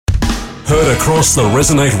Heard across the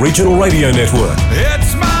Resonate Regional Radio Network.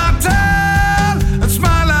 It's my time, it's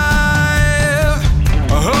my life.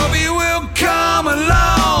 I hope you will come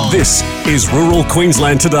along. This is Rural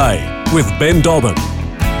Queensland Today with Ben Dobbin.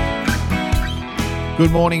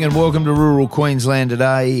 Good morning and welcome to Rural Queensland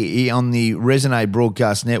Today on the Resonate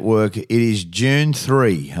Broadcast Network. It is June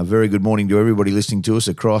 3. A very good morning to everybody listening to us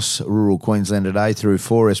across Rural Queensland Today through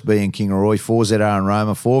 4SB in Kingaroy, 4ZR in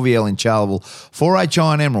Roma, 4VL in Charleville,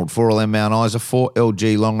 4HI in Emerald, 4LM Mount Isa,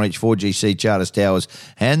 4LG Longreach, 4GC Charters Towers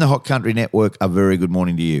and the Hot Country Network. A very good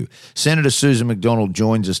morning to you. Senator Susan McDonald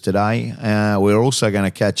joins us today. We're also going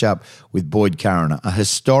to catch up with Boyd Curran. A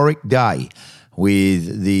historic day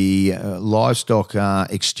with the livestock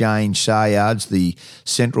exchange sale yards, the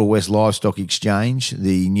Central West Livestock Exchange,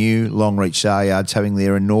 the new Longreach sale yards having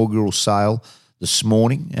their inaugural sale this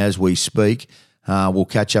morning as we speak. We'll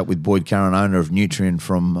catch up with Boyd Curran, owner of Nutrien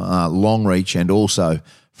from Longreach and also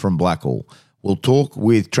from Blackall. We'll talk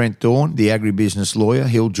with Trent Thorne, the agribusiness lawyer.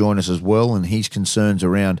 He'll join us as well, and his concerns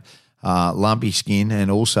around lumpy skin and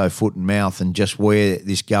also foot and mouth and just where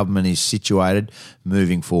this government is situated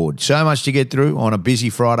moving forward. So much to get through on a busy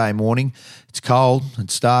Friday morning. It's cold. It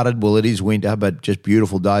started. Well, it is winter, but just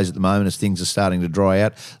beautiful days at the moment as things are starting to dry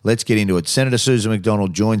out. Let's get into it. Senator Susan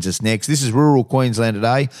McDonald joins us next. This is Rural Queensland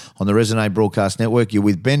Today on the Resonate Broadcast Network. You're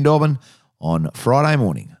with Ben Dobbin on Friday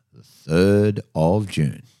morning, the 3rd of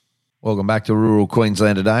June. Welcome back to Rural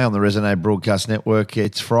Queensland Today on the Resonate Broadcast Network.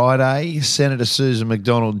 It's Friday. Senator Susan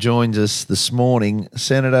McDonald joins us this morning.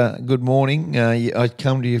 Senator, good morning. I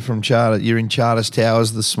come to you from Charter. You're in Charters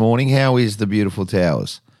Towers this morning. How is the beautiful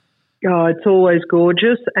Towers? Oh, it's always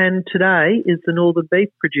gorgeous. And today is the Northern Beef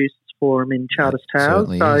Producers Forum in Charters Towers.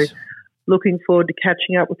 So is. Looking forward to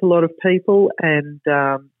catching up with a lot of people, and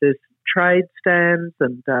there's trade stands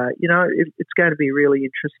and, it's going to be a really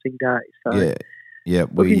interesting day. So. Yeah,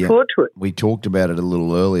 looking forward to it. We talked about it a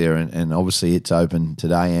little earlier, and obviously it's open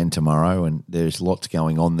today and tomorrow, and there's lots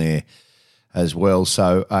going on there as well.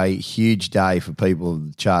 So a huge day for people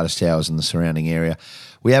of the Charters Towers and the surrounding area.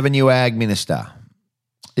 We have a new Ag Minister.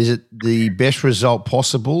 Is it the best result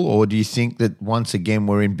possible, or do you think that once again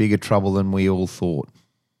we're in bigger trouble than we all thought?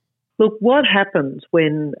 Look, what happens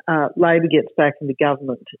when Labor gets back into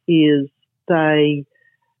government is they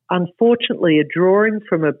unfortunately are drawing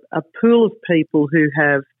from a pool of people who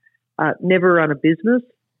have never run a business.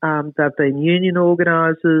 They've been union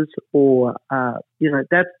organisers or,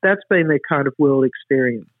 that's been their kind of world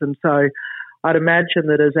experience. And so I'd imagine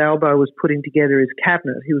that as Albo was putting together his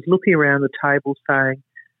cabinet, he was looking around the table saying,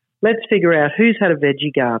 let's figure out who's had a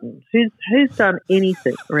veggie garden, who's done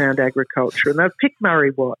anything around agriculture. And they've picked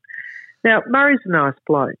Murray Watt. Now, Murray's a nice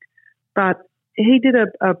bloke, but he did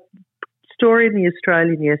a story in the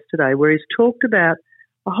Australian yesterday where he's talked about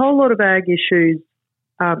a whole lot of ag issues,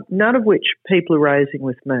 none of which people are raising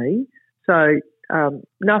with me. So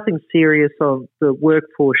nothing serious on the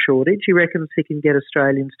workforce shortage. He reckons he can get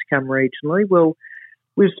Australians to come regionally. Well,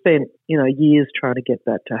 we've spent years trying to get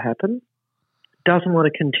that to happen. Doesn't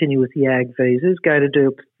want to continue with the ag visas. Going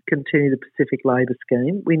to continue the Pacific Labour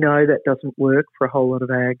Scheme. We know that doesn't work for a whole lot of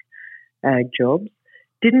ag jobs.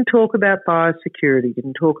 Didn't talk about biosecurity,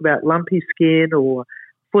 didn't talk about lumpy skin or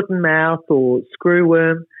foot and mouth or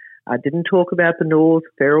screwworm. Didn't talk about the north,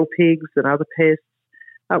 feral pigs and other pests.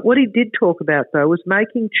 What he did talk about, though, was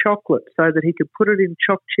making chocolate so that he could put it in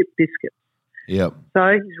choc chip biscuits. Yep.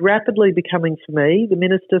 So he's rapidly becoming, for me, the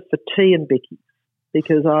Minister for Tea and Bickies,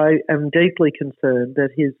 because I am deeply concerned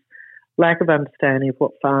that his lack of understanding of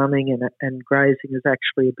what farming and grazing is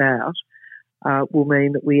actually about will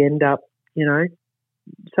mean that we end up,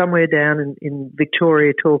 somewhere down in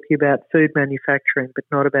Victoria talking about food manufacturing, but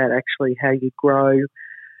not about actually how you grow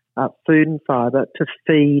food and fibre to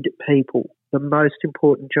feed people, the most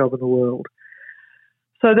important job in the world.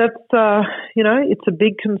 So that's, it's a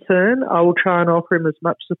big concern. I will try and offer him as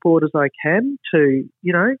much support as I can to,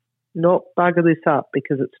 not bugger this up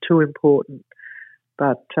because it's too important.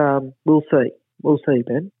 But we'll see. We'll see,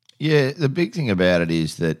 Ben. Yeah, the big thing about it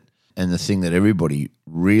is that, and the thing that everybody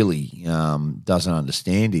really doesn't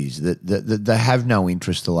understand is that they have no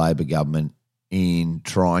interest, the Labor government, in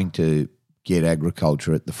trying to get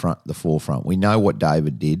agriculture at the forefront. We know what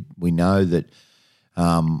David did. We know that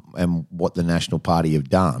and what the National Party have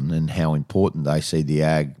done and how important they see the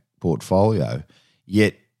ag portfolio.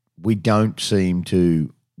 Yet we just don't seem to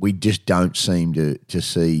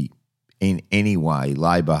see in any way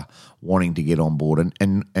Labor wanting to get on board.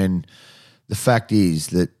 And the fact is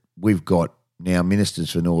that we've got now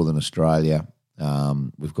ministers for Northern Australia.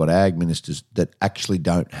 We've got ag ministers that actually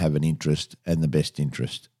don't have an interest and the best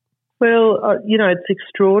interest. Well, it's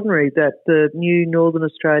extraordinary that the new Northern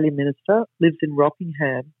Australian minister lives in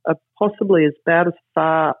Rockingham, possibly about as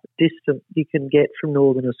far distant you can get from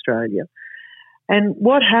Northern Australia. And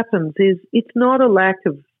what happens is it's not a lack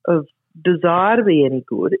of desire to be any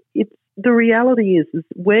good. The reality is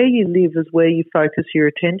where you live is where you focus your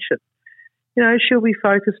attention. She'll be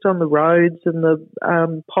focused on the roads and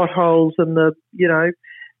the potholes and the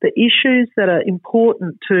issues that are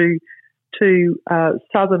important to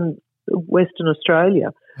southern Western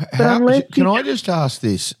Australia. Can I just ask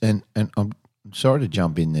this, and I'm sorry to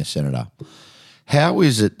jump in there, Senator. How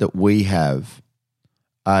is it that we have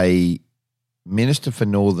a Minister for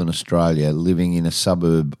Northern Australia living in a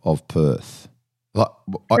suburb of Perth?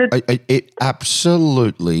 It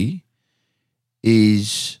absolutely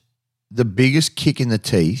is the biggest kick in the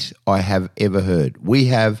teeth I have ever heard. We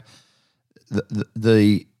have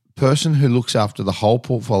the person who looks after the whole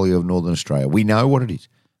portfolio of Northern Australia, we know what it is,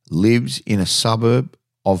 lives in a suburb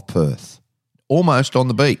of Perth, almost on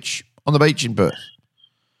the beach in Perth.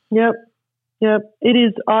 Yep, it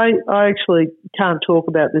is. I actually can't talk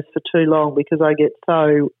about this for too long because I get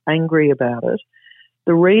so angry about it.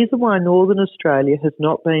 The reason why Northern Australia has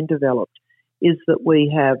not been developed is that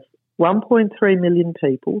we have 1.3 million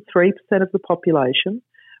people, 3% of the population.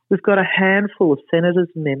 We've got a handful of senators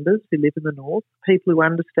and members who live in the north, people who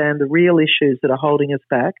understand the real issues that are holding us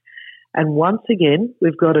back. And once again,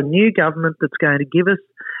 we've got a new government that's going to give us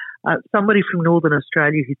somebody from Northern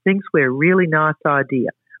Australia who thinks we're a really nice idea.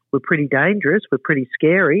 We're pretty dangerous, we're pretty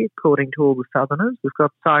scary, according to all the southerners. We've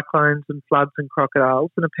got cyclones and floods and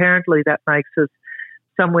crocodiles, and apparently that makes us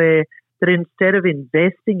somewhere that instead of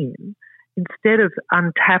investing in, instead of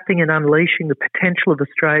untapping and unleashing the potential of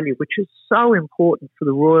Australia, which is so important for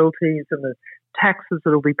the royalties and the taxes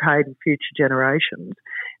that will be paid in future generations,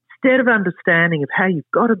 instead of understanding of how you've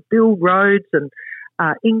got to build roads and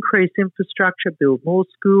increase infrastructure, build more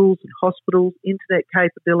schools and hospitals, internet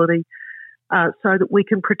capability, so that we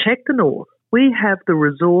can protect the north. We have the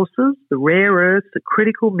resources, the rare earths, the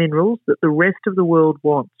critical minerals that the rest of the world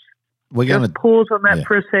wants. We're going to pause on that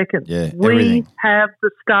for a second. Yeah, we everything. have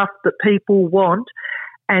the stuff that people want,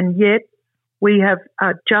 and yet we have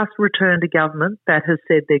just returned a government that has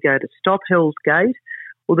said they're going to stop Hell's Gate.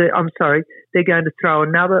 They're going to throw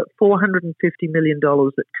another $450 million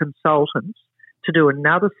at consultants to do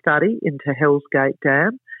another study into Hell's Gate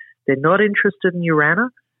Dam. They're not interested in Urana.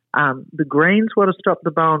 The Greens want to stop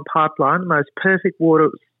the Bowen Pipeline, the most perfect water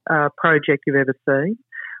project you've ever seen.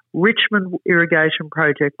 Richmond Irrigation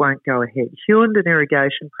Project won't go ahead. Hughenden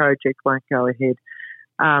Irrigation Project won't go ahead.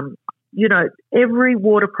 Every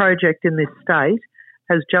water project in this state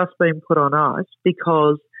has just been put on ice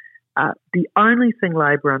because the only thing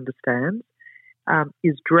Labor understands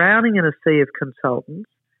is drowning in a sea of consultants,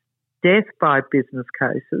 death by business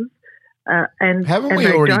cases. Haven't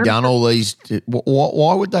we already done all these?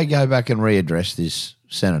 Why would they go back and readdress this,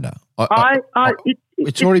 Senator?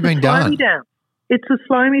 It's already been done. It's a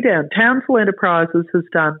slow me down. Townsville Enterprises has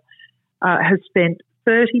spent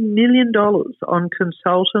 $30 million on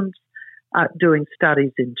consultants doing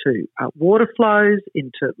studies into water flows,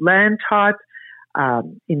 into land type,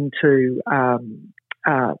 into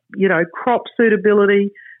crop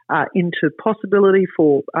suitability, into possibility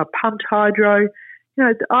for pumped hydro.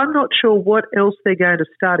 I'm not sure what else they're going to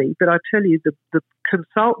study, but I tell you, the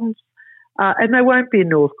consultants, and they won't be in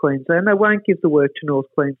North Queensland, they won't give the work to North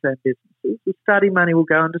Queensland businesses. The study money will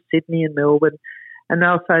go into Sydney and Melbourne, and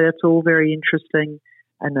they'll say that's all very interesting,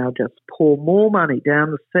 and they'll just pour more money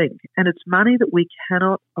down the sink. And it's money that we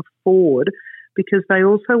cannot afford because they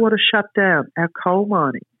also want to shut down our coal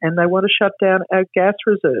mining and they want to shut down our gas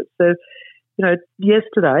reserves. So,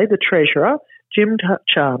 yesterday the Treasurer, Jim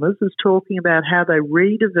Chalmers, was talking about how they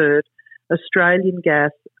redivert Australian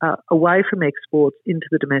gas away from exports into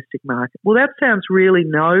the domestic market. Well, that sounds really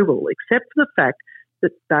noble, except for the fact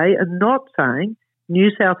that they are not saying, New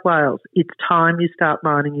South Wales, it's time you start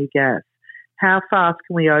mining your gas. How fast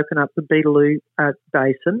can we open up the Beetaloo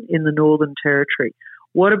Basin in the Northern Territory?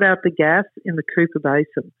 What about the gas in the Cooper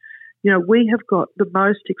Basin? We have got the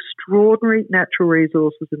most extraordinary natural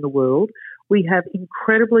resources in the world. We have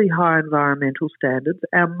incredibly high environmental standards.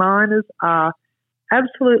 Our miners are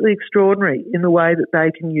absolutely extraordinary in the way that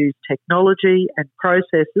they can use technology and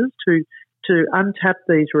processes to untap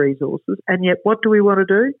these resources. And yet what do we want to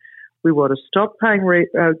do? We want to stop paying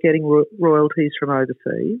getting royalties from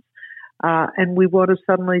overseas, and we want to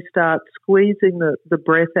suddenly start squeezing the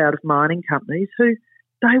breath out of mining companies who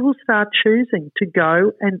they will start choosing to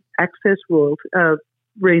go and access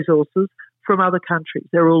resources from other countries.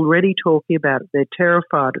 They're already talking about it. They're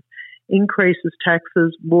terrified. It increases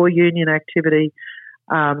taxes, more union activity,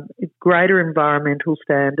 greater environmental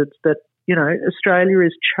standards, that, Australia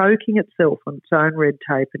is choking itself on its own red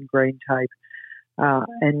tape and green tape.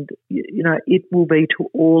 And it will be to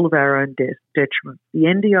all of our own detriment. The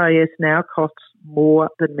NDIS now costs more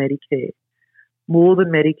than Medicare.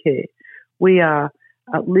 We are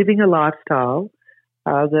living a lifestyle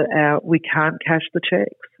that we can't cash the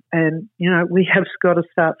checks. And, we have got to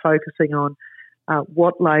start focusing on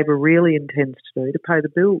what Labor really intends to do to pay the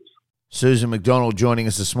bills. Susan McDonald joining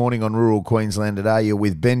us this morning on Rural Queensland Today. You're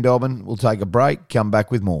with Ben Dobbin. We'll take a break, come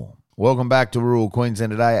back with more. Welcome back to Rural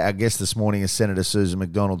Queensland Today. Our guest this morning is Senator Susan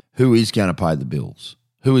McDonald. Who is going to pay the bills?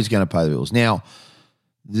 Now,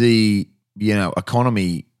 the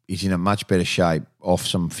economy is in a much better shape off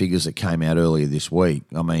some figures that came out earlier this week.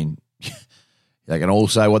 I mean, they can all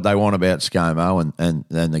say what they want about ScoMo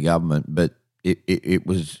and the government, but it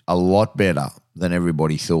was a lot better than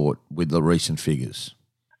everybody thought with the recent figures.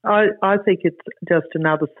 I think it's just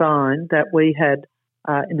another sign that we had,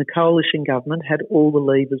 in the coalition government, had all the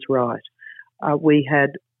levers right. We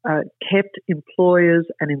had kept employers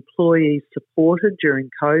and employees supported during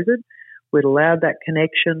COVID. We'd allowed that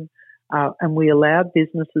connection, and we allowed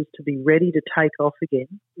businesses to be ready to take off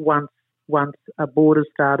again once borders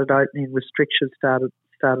started opening and restrictions started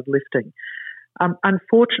lifting.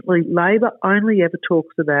 Unfortunately, Labor only ever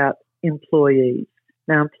talks about employees.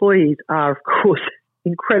 Now, employees are, of course,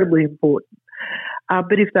 incredibly important.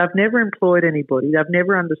 But if they've never employed anybody, they've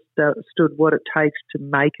never understood what it takes to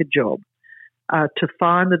make a job, to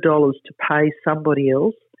find the dollars to pay somebody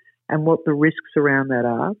else and what the risks around that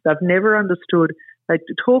are. They've never understood. They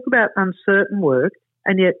talk about uncertain work,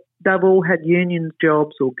 and yet they've all had union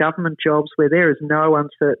jobs or government jobs where there is no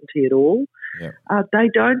uncertainty at all. Yeah. They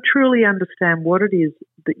don't truly understand what it is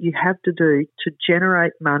that you have to do to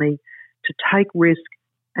generate money, to take risk,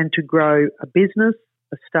 and to grow a business,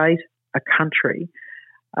 a state, a country.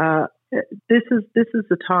 This is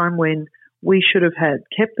the time when we should have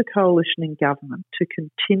kept the coalition in government to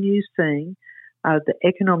continue seeing the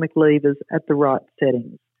economic levers at the right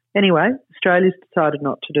settings. Anyway, Australia's decided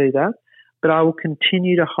not to do that, but I will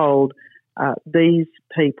continue to hold these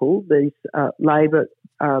people, these Labor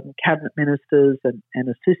cabinet ministers and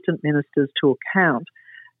assistant ministers, to account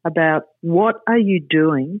about what are you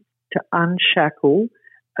doing to unshackle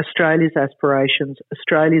Australia's aspirations,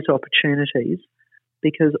 Australia's opportunities,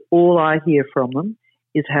 because all I hear from them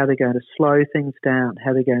is how they're going to slow things down,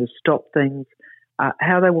 how they're going to stop things,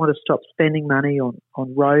 how they want to stop spending money on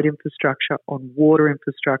road infrastructure, on water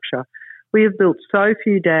infrastructure. We have built so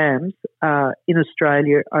few dams in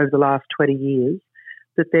Australia over the last 20 years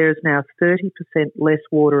that there is now 30% less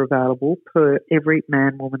water available per every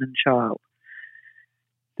man, woman and child.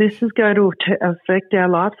 This is going to affect our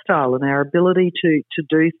lifestyle and our ability to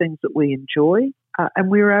do things that we enjoy, and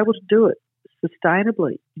we were able to do it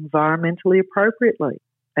sustainably, environmentally appropriately.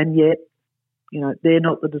 And yet, they're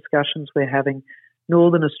not the discussions we're having.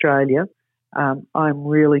 Northern Australia, I'm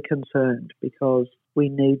really concerned because we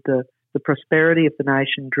need the prosperity of the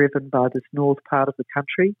nation driven by this north part of the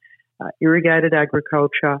country, irrigated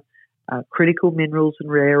agriculture, critical minerals and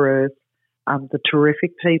rare earths, the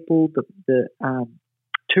terrific people, the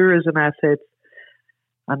tourism assets.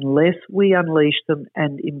 Unless we unleash them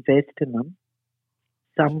and invest in them,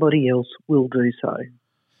 somebody else will do so.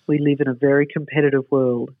 We live in a very competitive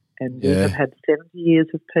world, and we have had 70 years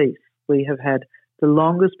of peace. We have had the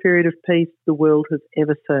longest period of peace the world has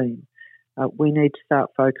ever seen. We need to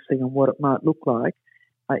start focusing on what it might look like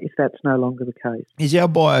if that's no longer the case. Is our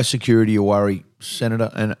biosecurity a worry, Senator?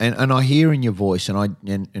 And I hear in your voice,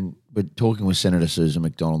 and we're talking with Senator Susan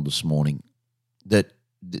McDonald this morning, that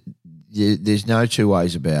there's no two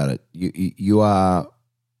ways about it. You are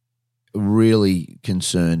really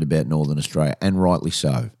concerned about Northern Australia, and rightly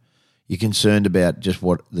so. You're concerned about just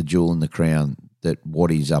what the jewel in the crown, that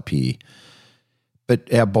what is up here.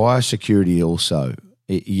 But our biosecurity also,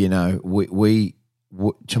 we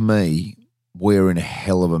to me, we're in a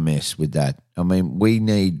hell of a mess with that. I mean, we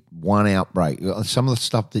need one outbreak. Some of the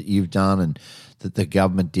stuff that you've done and that the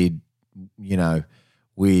government did,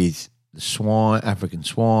 with the swine, African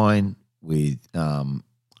swine, with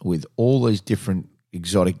all these different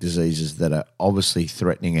exotic diseases that are obviously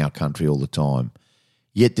threatening our country all the time.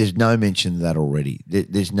 Yet there's no mention of that already.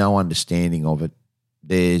 There's no understanding of it.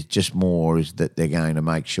 There's just more is that they're going to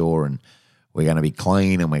make sure and we're going to be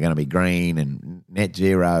clean and we're going to be green and net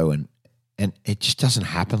zero and it just doesn't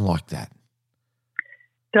happen like that.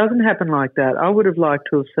 Doesn't happen like that. I would have liked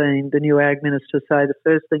to have seen the new Ag Minister say the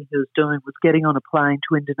first thing he was doing was getting on a plane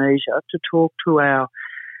to Indonesia to talk to our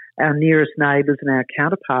nearest neighbours and our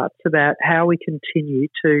counterparts about how we continue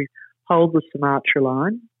to hold the Sumatra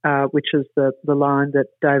line, which is the line that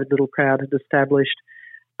David Littleproud had established,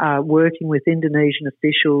 working with Indonesian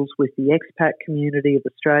officials, with the expat community of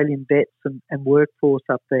Australian vets and workforce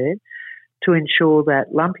up there, to ensure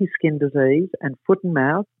that lumpy skin disease and foot and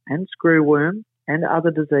mouth and screwworm and other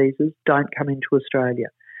diseases don't come into Australia.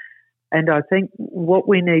 And I think what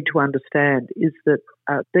we need to understand is that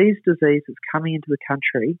these diseases coming into the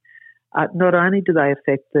country, not only do they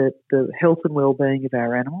affect the health and well-being of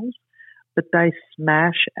our animals, but they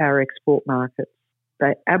smash our export markets.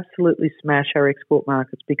 They absolutely smash our export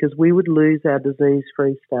markets because we would lose our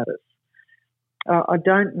disease-free status. I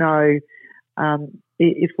don't know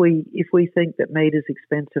if we think that meat is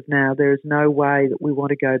expensive now. There is no way that we want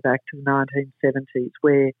to go back to the 1970s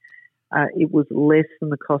where it was less than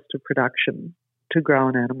the cost of production to grow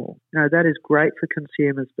an animal. No, that is great for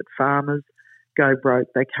consumers, but farmers go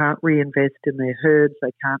broke. They can't reinvest in their herds.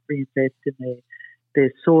 They can't reinvest in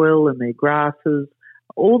their soil and their grasses,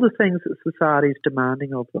 all the things that society is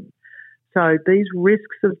demanding of them. So these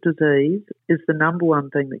risks of disease is the number one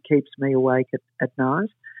thing that keeps me awake at night.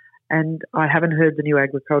 And I haven't heard the new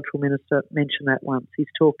Agricultural Minister mention that once.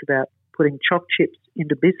 He's talked about putting choc chips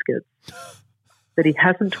into biscuits, but he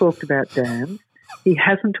hasn't talked about dams. He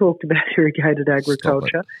hasn't talked about irrigated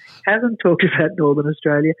agriculture, hasn't talked about Northern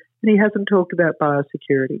Australia, and he hasn't talked about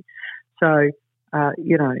biosecurity. So, I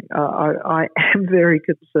am very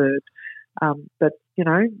concerned. But,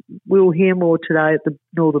 we'll hear more today at the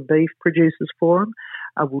Northern Beef Producers Forum.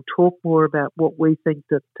 We'll talk more about what we think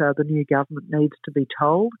that the new government needs to be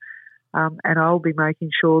told. And I'll be making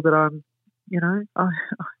sure that I'm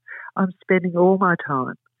spending all my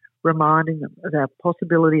time reminding them of our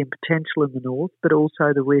possibility and potential in the north, but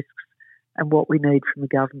also the risks and what we need from the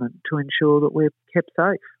government to ensure that we're kept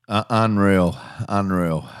safe. Unreal.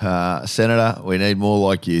 Senator, we need more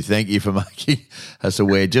like you. Thank you for making us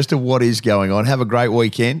aware just of what is going on. Have a great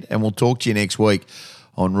weekend, and we'll talk to you next week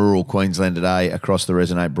on Rural Queensland Today across the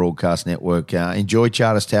Resonate Broadcast Network. Enjoy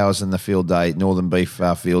Charters Towers and the field day, Northern Beef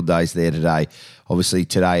field days there today, obviously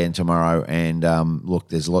today and tomorrow. And look,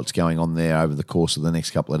 there's lots going on there over the course of the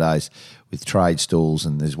next couple of days with trade stalls,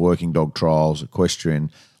 and there's working dog trials,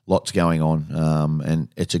 equestrian, lots going on. And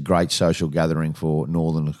it's a great social gathering for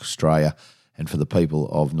Northern Australia and for the people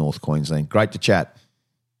of North Queensland. Great to chat.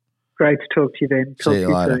 Great to talk to you then. See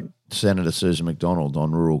you later. Soon. Senator Susan McDonald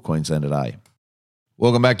on Rural Queensland Today.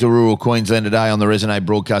 Welcome back to Rural Queensland Today on the Resonate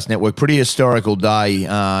Broadcast Network. Pretty historical day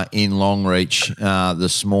in Longreach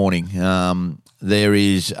this morning. There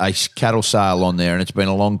is a cattle sale on there, and it's been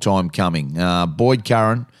a long time coming. Boyd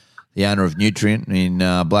Curran, the owner of Nutrient in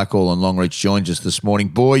Blackall and Longreach, joins us this morning.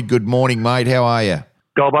 Boyd, good morning, mate. How are you?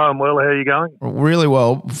 Gobbo, I'm well. How are you going? Really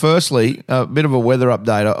well. Firstly, a bit of a weather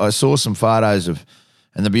update. I saw some photos of,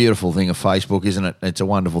 and the beautiful thing of Facebook, isn't it? It's a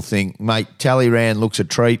wonderful thing. Mate, Talleyrand looks a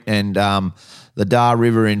treat, and the Dar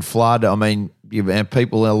River in flood. I mean,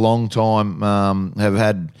 people in a long time have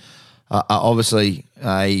had obviously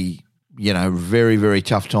a very, very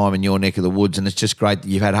tough time in your neck of the woods, and it's just great that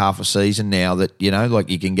you've had half a season now that like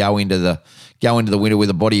you can go into the winter with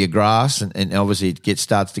a body of grass, and obviously it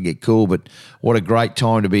starts to get cool. But what a great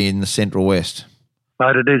time to be in the Central West.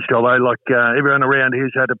 Mate, it is, Gobbo. Everyone around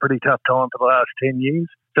here's had a pretty tough time for the last 10 years.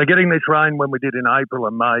 So getting this rain when we did in April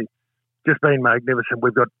and May, just been magnificent.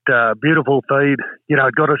 We've got beautiful feed.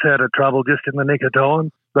 It got us out of trouble just in the nick of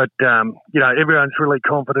time. But, everyone's really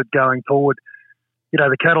confident going forward.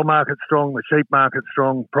 The cattle market's strong, the sheep market's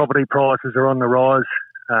strong, property prices are on the rise.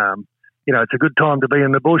 It's a good time to be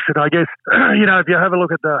in the bush. And I guess, if you have a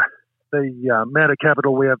look at the amount of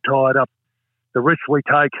capital we have tied up, the risks we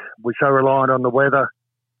take, we're so reliant on the weather.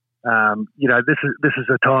 This is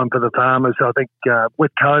a time for the farmers. I think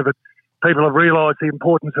with COVID, people have realised the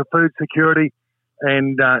importance of food security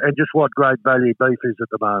and just what great value beef is at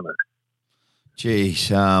the moment. Jeez,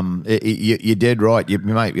 you're dead right.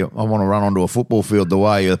 Mate, I want to run onto a football field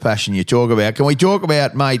the passion you talk about. Can we talk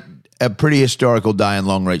about, mate, a pretty historical day in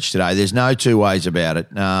Longreach today? There's no two ways about it.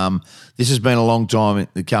 This has been a long time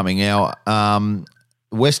coming now.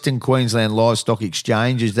 Western Queensland Livestock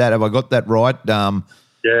Exchange, have I got that right? Yeah,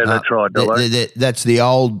 that's right. That's the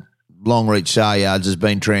old Longreach sale yards has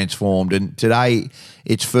been transformed, and today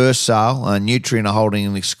its first sale. Nutrient are holding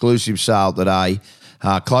an exclusive sale today,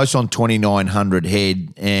 close on 2,900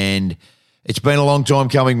 head, and it's been a long time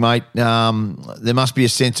coming, mate. There must be a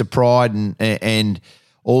sense of pride and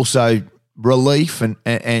also relief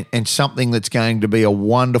and something that's going to be a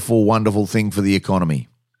wonderful, wonderful thing for the economy.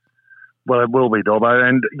 Well, it will be, Dobbo,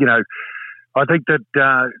 and I think that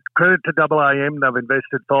credit to AAM, they've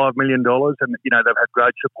invested $5 million, and they've had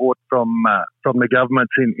great support from the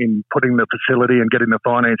governments in putting the facility and getting the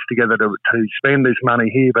finance together to spend this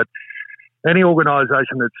money here. But any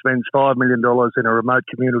organisation that spends $5 million in a remote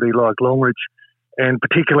community like Longreach, and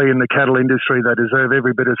particularly in the cattle industry, they deserve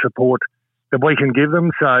every bit of support that we can give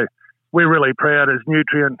them. So we're really proud as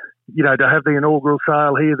Nutrien, to have the inaugural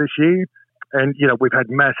sale here this year, and we've had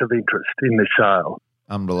massive interest in this sale.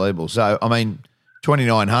 Unbelievable. So,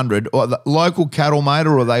 2,900. Local cattle, mate,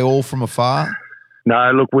 or are they all from afar?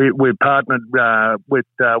 No, look, we've partnered with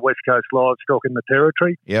West Coast Livestock in the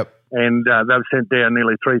Territory. Yep. And they've sent down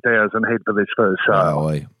nearly 3,000 head for this first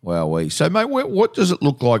sale. Wow. So, mate, what does it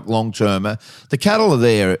look like long term? The cattle are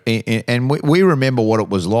there, and we remember what it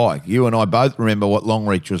was like. You and I both remember what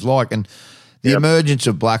Longreach was like, and the emergence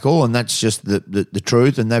of Blackall, and that's just the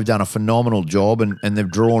truth, and they've done a phenomenal job, and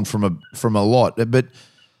they've drawn from a lot. But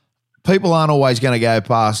people aren't always going to go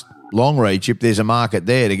past Longreach if there's a market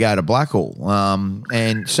there to go to Blackall.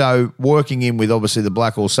 And so working in with obviously the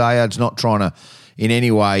Blackall Sayards, not trying to in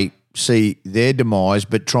any way see their demise,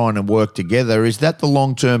 but trying to work together. Is that the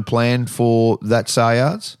long-term plan for that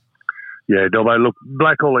Sayards? Yeah, Dobbo, look,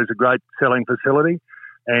 Blackall is a great selling facility.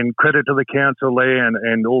 And credit to the council there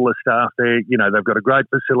and all the staff there. They've got a great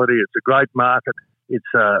facility. It's a great market. It's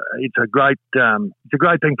a great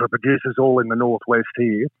thing for producers all in the northwest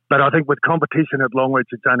here. But I think with competition at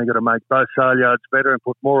Longreach, it's only going to make both sale yards better and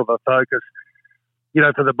put more of a focus,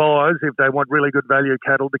 for the buyers, if they want really good value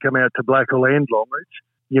cattle, to come out to Blackall and Longreach,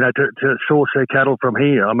 to source their cattle from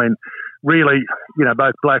here. Really,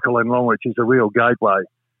 both Blackall and Longreach is a real gateway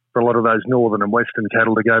for a lot of those northern and western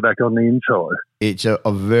cattle to go back on the inside. It's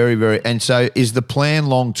a very, very... And so is the plan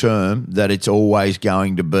long-term that it's always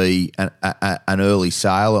going to be an early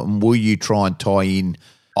sale? And will you try and tie in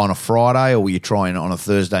on a Friday, or will you try and on a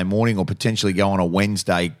Thursday morning, or potentially go on a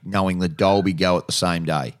Wednesday knowing the Dalby go at the same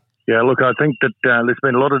day? Yeah, look, I think that there's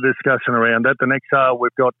been a lot of discussion around that. The next sale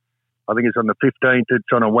we've got, I think it's on the 15th. It's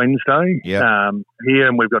on a Wednesday here,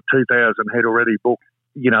 and we've got 2,000 head already booked,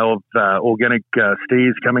 of organic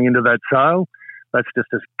steers coming into that sale. That's just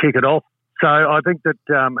to kick it off. So I think that,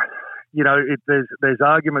 there's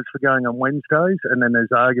arguments for going on Wednesdays, and then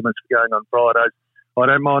there's arguments for going on Fridays. I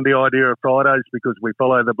don't mind the idea of Fridays because we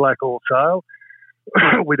follow the Blackall sale.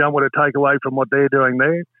 We don't want to take away from what they're doing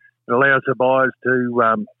there. It allows the buyers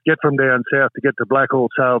to get from down south to get to Blackall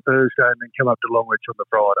sale Thursday and then come up to Longreach on the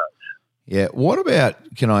Fridays. Yeah. What about,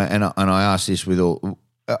 I asked this with all...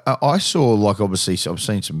 I saw, obviously, I've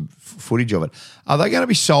seen some footage of it. Are they going to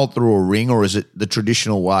be sold through a ring, or is it the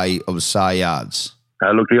traditional way of Sayards?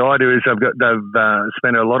 Look, the idea is they've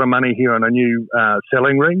spent a lot of money here on a new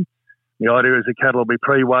selling ring. The idea is the cattle will be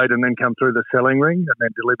pre-weighed and then come through the selling ring and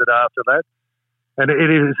then delivered after that. And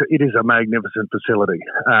it is a magnificent facility.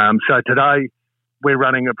 So today we're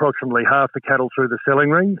running approximately half the cattle through the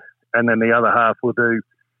selling ring, and then the other half we'll do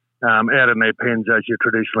out in their pens as you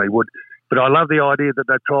traditionally would. But I love the idea that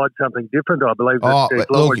they've tried something different. I believe that there's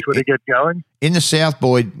Longreach to get going. In the South,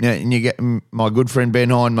 Boyd, and you get my good friend Ben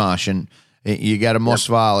Hindmarsh, and you go to Moss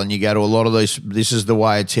Vale and you go to a lot of these, this is the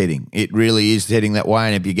way it's heading. It really is heading that way.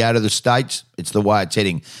 And if you go to the States, it's the way it's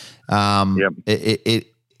heading. It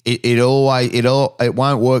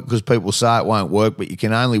won't work because people say it won't work, but you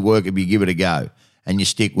can only work if you give it a go and you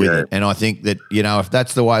stick with it. And I think that, if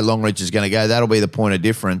that's the way Longreach is going to go, that'll be the point of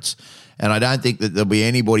difference. And I don't think that there'll be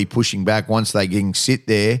anybody pushing back once they can sit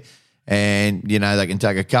there and, they can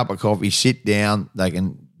take a cup of coffee, sit down, they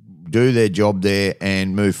can do their job there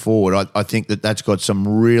and move forward. I think that that's got some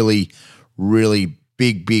really, really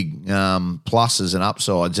big pluses and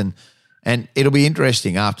upsides. And it'll be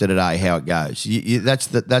interesting after today how it goes. That's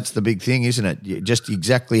the big thing, isn't it? Just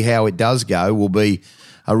exactly how it does go will be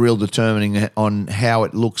a real determining on how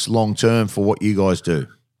it looks long term for what you guys do.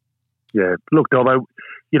 Yeah, look, Dobbo,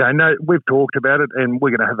 we've talked about it, and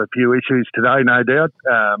we're going to have a few issues today, no doubt,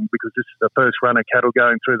 because this is the first run of cattle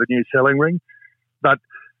going through the new selling ring. But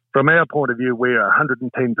from our point of view, we're 110%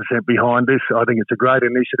 behind this. I think it's a great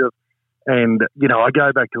initiative. And, I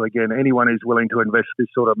go back to, again, anyone who's willing to invest this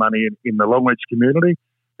sort of money in the Longreach community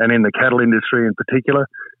and in the cattle industry in particular,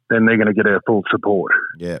 then they're going to get our full support.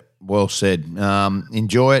 Yeah, well said.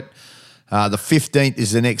 Enjoy it. The 15th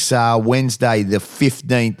is the next sale, Wednesday, the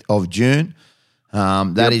 15th of June.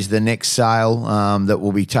 That is the next sale that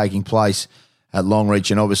will be taking place at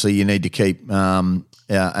Longreach, and obviously you need to keep an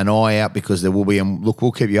eye out because there will be. And look,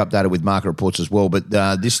 we'll keep you updated with market reports as well. But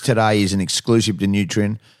this today is an exclusive to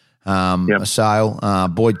Nutrien a sale.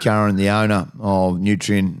 Boyd Curran, the owner of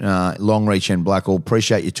Nutrien, Longreach and Blackall.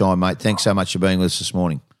 Appreciate your time, mate. Thanks so much for being with us this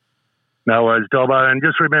morning. No worries, Dobbo. And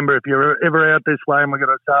just remember, if you're ever out this way and we're going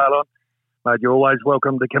to sail on, mate, you're always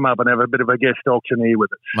welcome to come up and have a bit of a guest auction here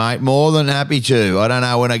with us. Mate, more than happy to. I don't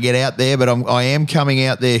know when I get out there, but I am coming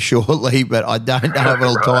out there shortly, but I don't know if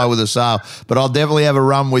it'll tie with a sale. But I'll definitely have a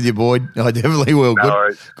run with you, Boyd. I definitely will. No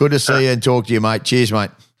worries. Good to see you and talk to you, mate. Cheers,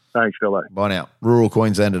 mate. Thanks, Dobbo. Bye now. Rural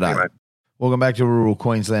Queensland Today. Yeah, mate. Welcome back to Rural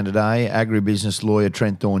Queensland Today. Agribusiness lawyer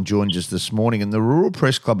Trent Thorne joins us this morning. And the Rural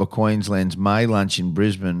Press Club of Queensland's May lunch in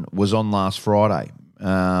Brisbane was on last Friday.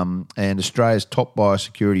 And Australia's top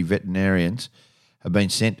biosecurity veterinarians have been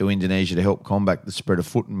sent to Indonesia to help combat the spread of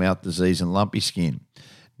foot and mouth disease and lumpy skin.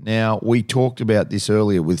 Now, we talked about this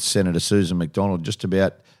earlier with Senator Susan McDonald, just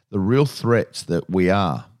about the real threats that we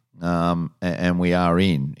are and we are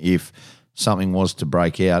in if something was to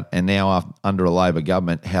break out, and now under a Labor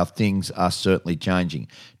government, how things are certainly changing.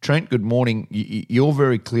 Trent, good morning. You're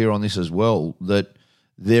very clear on this as well, that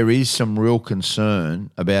there is some real concern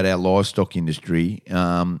about our livestock industry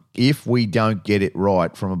if we don't get it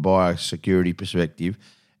right from a biosecurity perspective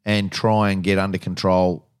and try and get under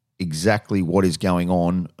control exactly what is going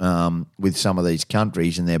on with some of these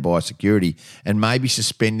countries and their biosecurity, and maybe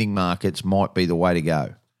suspending markets might be the way to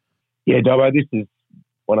go. Yeah, Dobbo, this is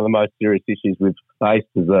one of the most serious issues we've faced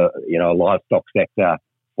as a livestock sector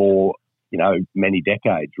for many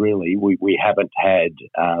decades. Really, we haven't had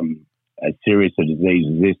as serious a disease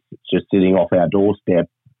as this. It's just sitting off our doorstep.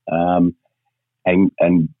 And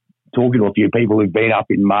talking to a few people who've been up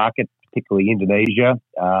in market, particularly Indonesia,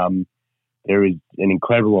 there is an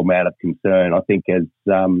incredible amount of concern. I think, as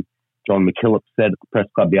John McKillop said at the press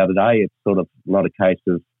club the other day, it's sort of not a case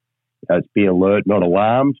of it's be alert, not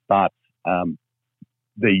alarmed, but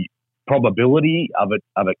the probability of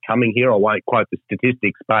it coming here, I won't quote the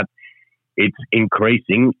statistics, but it's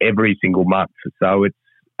increasing every single month. So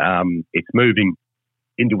it's moving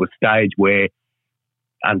into a stage where,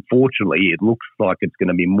 unfortunately, it looks like it's going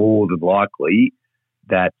to be more than likely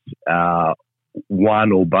that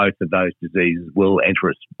one or both of those diseases will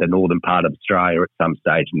enter the northern part of Australia at some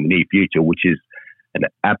stage in the near future, which is an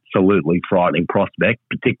absolutely frightening prospect,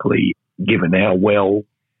 particularly given how well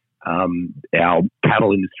our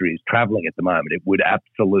cattle industry is travelling at the moment. It would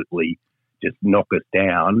absolutely just knock us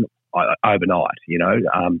down overnight.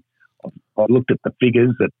 I looked at the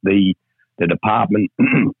figures at the department.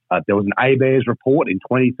 There was an ABARES report in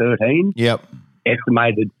 2013. Yep.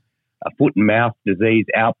 Estimated a foot and mouth disease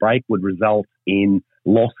outbreak would result in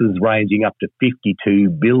losses ranging up to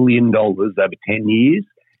 $52 billion over 10 years.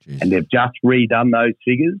 Jeez. And they've just redone those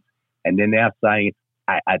figures, and they're now saying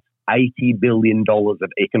it's $80 billion of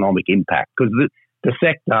economic impact, because the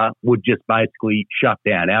sector would just basically shut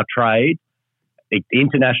down. Our trade,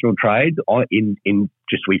 international trade, in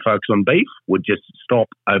just we focus on beef, would just stop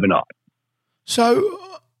overnight.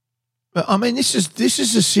 So, I mean, this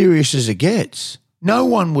is as serious as it gets. No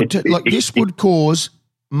one would this would cause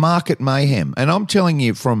market mayhem, and I'm telling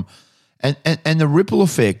you and the ripple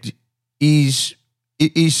effect is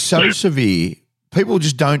so severe. People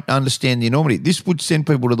just don't understand the enormity. This would send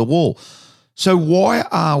people to the wall. So why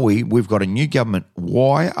are we've got a new government,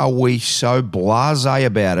 why are we so blasé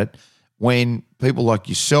about it when people like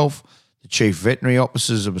yourself, the Chief Veterinary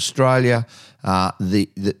Officers of Australia,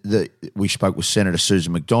 we spoke with Senator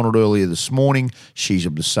Susan McDonald earlier this morning, she's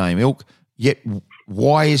of the same ilk, yet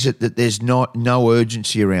why is it that there's no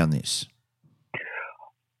urgency around this?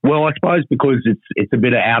 Well, I suppose because it's a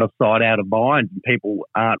bit of out of sight, out of mind. People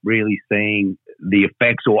aren't really seeing the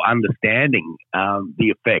effects or understanding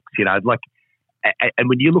the effects. And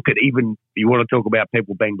when you look at, even you want to talk about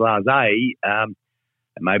people being blasé, and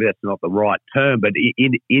maybe that's not the right term, but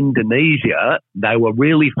in Indonesia, they were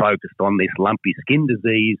really focused on this lumpy skin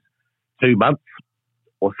disease 2 months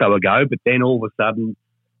or so ago, but then all of a sudden,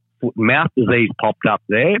 foot and mouth disease popped up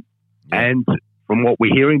there, and from what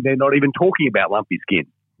we're hearing, they're not even talking about lumpy skin.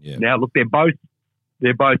 Yeah. Now, look, they're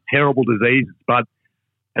both terrible diseases, but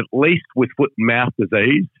at least with foot and mouth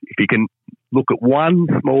disease, if you can look at one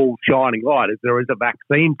small shining light, is there is a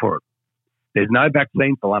vaccine for it. There's no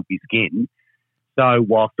vaccine for lumpy skin. So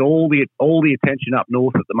whilst all the attention up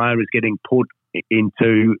north at the moment is getting put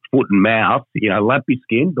into foot and mouth, lumpy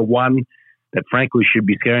skin, the one that frankly should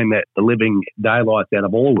be scaring the living daylights out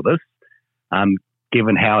of all of us,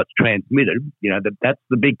 given how it's transmitted, that's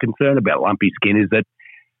the big concern about lumpy skin, is that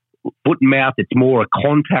foot and mouth, it's more a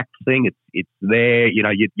contact thing. It's there.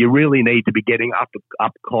 You really need to be getting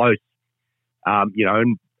up close,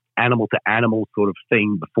 and animal to animal sort of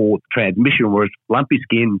thing before transmission. Whereas lumpy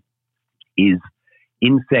skin is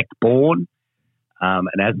insect borne,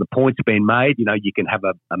 and as the point's been made, you can have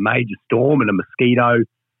a major storm and a mosquito.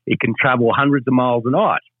 It can travel hundreds of miles a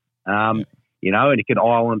night, and it can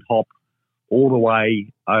island hop all the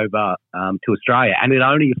way over to Australia, and it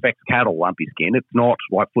only affects cattle, lumpy skin. It's not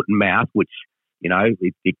like foot and mouth, which, you know,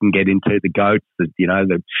 it can get into the goats, the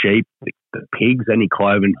sheep, the pigs, any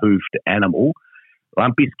cloven hoofed animal.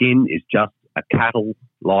 Lumpy skin is just a cattle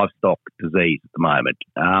livestock disease at the moment.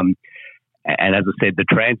 And as I said, the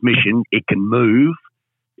transmission, it can move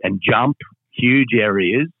and jump huge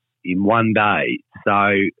areas in one day.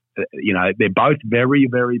 So, they're both very,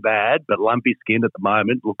 very bad, but lumpy skin at the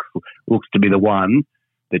moment looks to be the one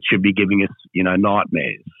that should be giving us,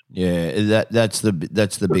 nightmares. Yeah, that's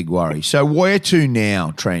the big worry. So where to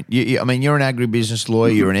now, Trent? You're an agribusiness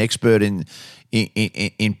lawyer. You're an expert in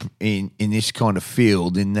this kind of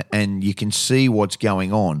field, and you can see what's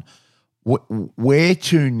going on. Where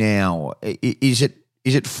to now? Is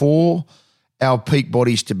it for our peak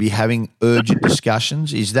bodies to be having urgent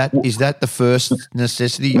discussions? Is that the first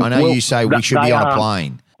necessity? I know you say we should be on a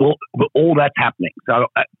plane. Well, all that's happening. So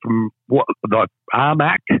from what the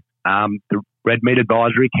RMAC, the Red Meat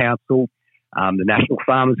Advisory Council, the National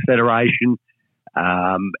Farmers Federation,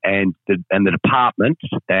 and the department,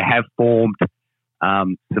 they have formed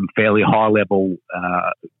some fairly high level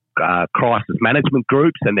crisis management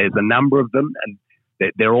groups, and there's a number of them, and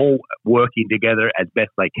they're all working together as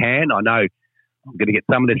best they can. I know I'm going to get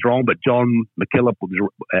some of this wrong, but John McKillop was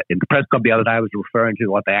in the press club the other day was referring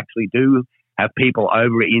to like they actually do have people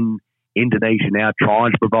over in Indonesia now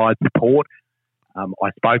trying to provide support. I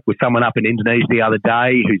spoke with someone up in Indonesia the other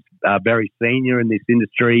day who's very senior in this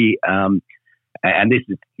industry, and this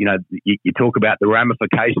is, you talk about the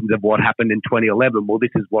ramifications of what happened in 2011. Well, this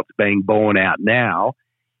is what's being borne out now.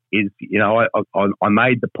 Is, I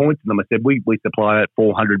made the point to them. I said, we supply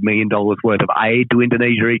 $400 million worth of aid to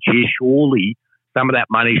Indonesia each year. Surely some of that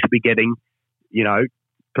money should be getting,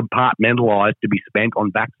 compartmentalised to be spent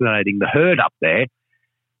on vaccinating the herd up there.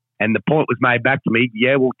 And the point was made back to me,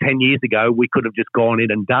 10 years ago, we could have just gone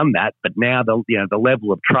in and done that. But now the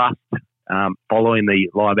level of trust following the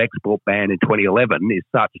live export ban in 2011 is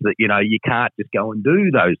such that, you can't just go and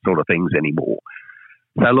do those sort of things anymore.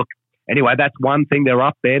 So look, anyway, that's one thing. They're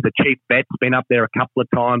up there. The chief vet's been up there a couple of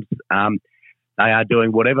times. They are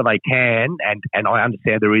doing whatever they can, and I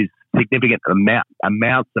understand there is significant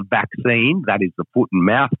amounts of vaccine, that is the foot and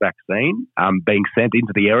mouth vaccine, being sent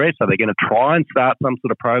into the area. So they're going to try and start some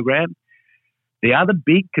sort of program. The other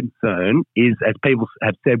big concern is, as people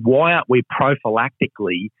have said, why aren't we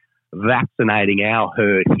prophylactically vaccinating our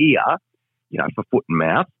herd here, for foot and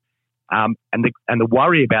mouth? And the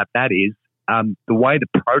worry about that is the way the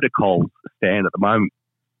protocols stand at the moment.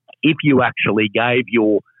 If you actually gave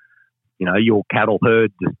your cattle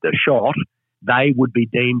herd the shot, they would be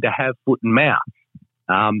deemed to have foot and mouth.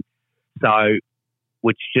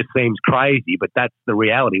 Which just seems crazy, but that's the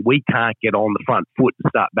reality. We can't get on the front foot and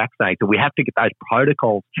start vaccinating. So we have to get those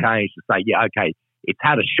protocols changed to say, okay, it's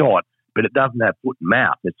had a shot, but it doesn't have foot and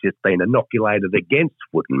mouth. It's just been inoculated against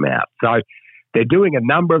foot and mouth. So they're doing a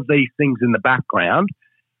number of these things in the background.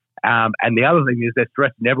 And the other thing is they're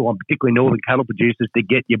stressing everyone, particularly northern cattle producers, to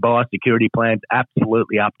get your biosecurity plans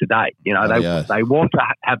absolutely up to date. They want to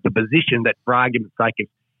have the position that, for argument's sake,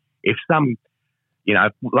 if some,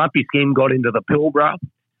 lumpy skin got into the Pilbara,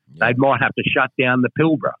 they might have to shut down the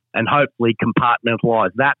Pilbara and hopefully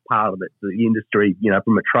compartmentalise that part of it, the industry,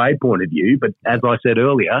 from a trade point of view. But as I said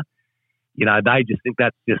earlier, they just think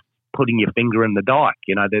that's just putting your finger in the dike,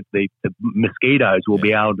 the mosquitoes will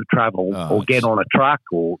be able to travel or get on a truck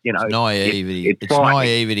or, It's naivety. It's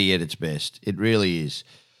naivety at its best. It really is.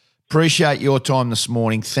 Appreciate your time this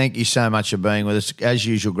morning. Thank you so much for being with us. As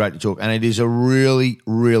usual, great to talk. And it is a really,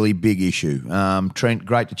 really big issue. Trent,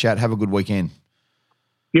 great to chat. Have a good weekend.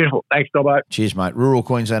 Beautiful. Thanks, Dobbo. Cheers, mate. Rural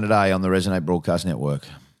Queensland Today on the Resonate Broadcast Network.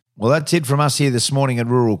 Well, that's it from us here this morning at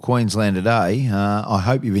Rural Queensland Today. I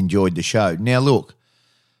hope you've enjoyed the show. Now, look,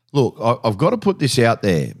 I've got to put this out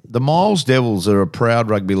there. The Miles Devils are a proud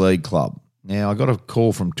rugby league club. Now, I got a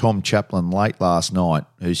call from Tom Chaplin late last night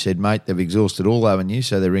who said, mate, they've exhausted all avenues,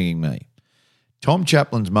 so they're ringing me. Tom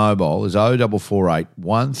Chaplin's mobile is 0448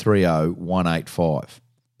 130 185.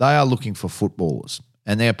 They are looking for footballers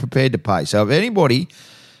and they're prepared to pay. So if anybody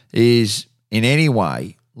is in any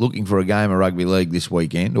way looking for a game of rugby league this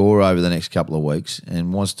weekend or over the next couple of weeks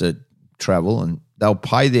and wants to travel, and they'll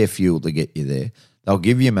pay their fuel to get you there. They'll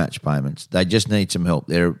give you match payments. They just need some help.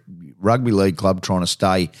 They're a rugby league club trying to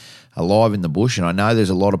stay alive in the bush, and I know there's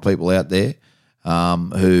a lot of people out there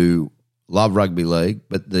who love rugby league,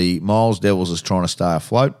 but the Miles Devils is trying to stay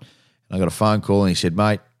afloat. And I got a phone call and he said,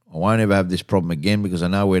 mate, I won't ever have this problem again because I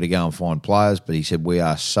know where to go and find players, but he said we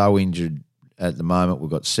are so injured at the moment. We've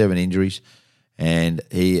got 7 injuries, and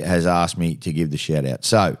he has asked me to give the shout out.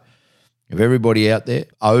 So If everybody out there,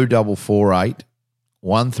 0448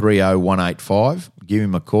 130 185, give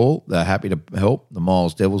him a call. They're happy to help. The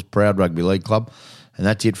Miles Devils, proud rugby league club. And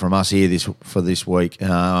that's it from us here for this week.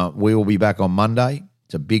 We will be back on Monday.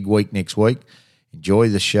 It's a big week next week. Enjoy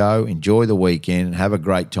the show, enjoy the weekend, and have a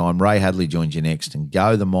great time. Ray Hadley joins you next, and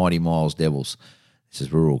go the mighty Miles Devils. This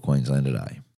is Rural Queensland Today.